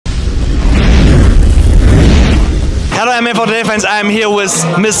Hello MMA fans, I'm here with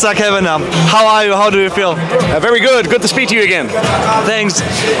Mr. Kavanagh. How are you? How do you feel? Very good. Good to speak to you again. Thanks.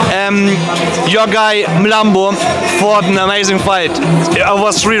 Your guy Mlambo fought an amazing fight. It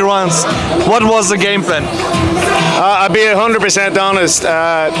was 3 rounds. What was the game plan? I'll be 100% honest.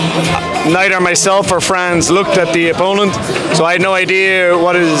 Neither myself or Frans looked at the opponent, so I had no idea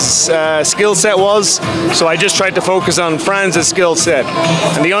what his skill set was. So I just tried to focus on Frans' skill set.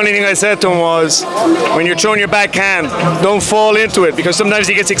 And the only thing I said to him was, when you're throwing your backhand, don't fall into it, because sometimes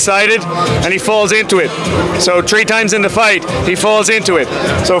he gets excited and he falls into it. So 3 times in the fight, he falls into it.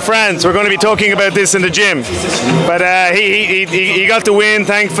 So Frans, we're going to be talking about this in the gym. But he got the win,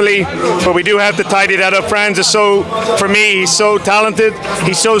 thankfully. But we do have to tidy that up. Frans is for me, he's so talented.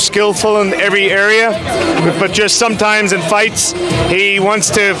 He's so skillful in every area. But just sometimes in fights, he wants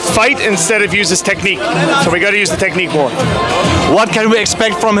to fight instead of use his technique. So we got to use the technique more. What can we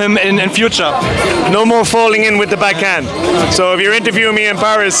expect from him in future? No more falling in with the backhand. So if you're interviewing me in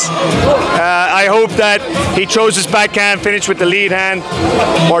Paris, I hope that he throws his backhand, finish with the lead hand,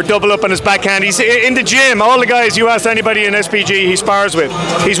 or double up on his backhand. He's in the gym. All the guys, you ask anybody in SPG, he spars with.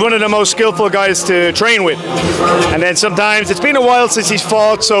 He's one of the most skillful guys to train with. And then sometimes it's been a while since he's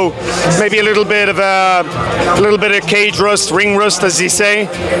fought, so maybe a little bit of cage rust, ring rust, as they say.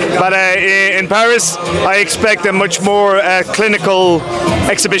 But in Paris, I expect a much more clinical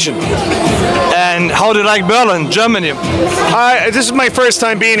exhibition. And how do you like Berlin, Germany? This is my first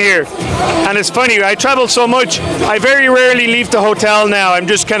time being here, and it's funny, I travel so much, I very rarely leave the hotel now. I'm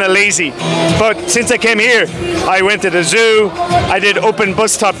just kind of lazy. But since I came here, I went to the zoo, I did open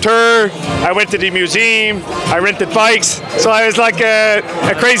bus stop tour, I went to the museum, I rented bikes, so I was like a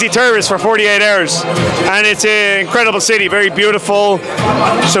crazy tourist for 48 hours. And it's an incredible city, very beautiful,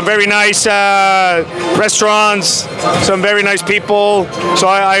 some very nice restaurants, some very nice people. So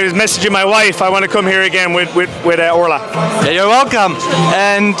I was messaging my wife, I want to come here again with Orla. Yeah, you're welcome.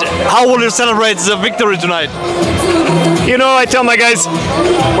 And how will you celebrate the victory tonight? You know, I tell my guys,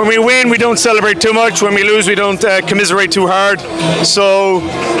 when we win, we don't celebrate too much. When we lose, we don't commiserate too hard. So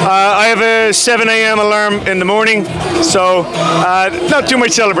I have a 7 a.m. alarm in the morning, so not too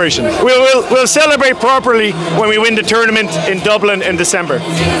much celebration. We'll celebrate properly when we win the tournament in Dublin in December.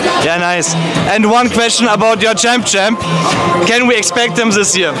 Yeah, nice. And one question about your champ. Can we expect him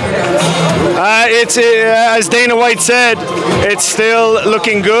this year? It's as Dana White said, it's still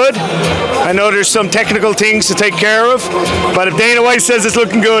looking good. I know there's some technical things to take care of, but if Dana White says it's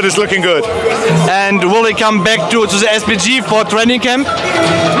looking good, it's looking good. And will he come back to the SPG for training camp?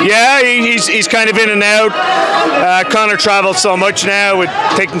 Yeah, he's kind of in and out. Conor travels so much now with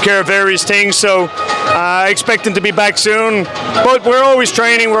taking care of various things, so I expect him to be back soon. But we're always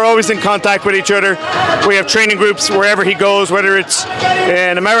training, we're always in contact with each other. We have training groups wherever he goes, whether it's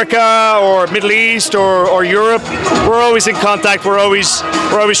in America or Middle East or Europe. We're always in contact, we're always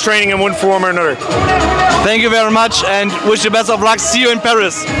training in one form or another. Thank you very much and wish you best of luck. See you in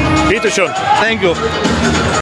Paris. Bitte schön. Thank you.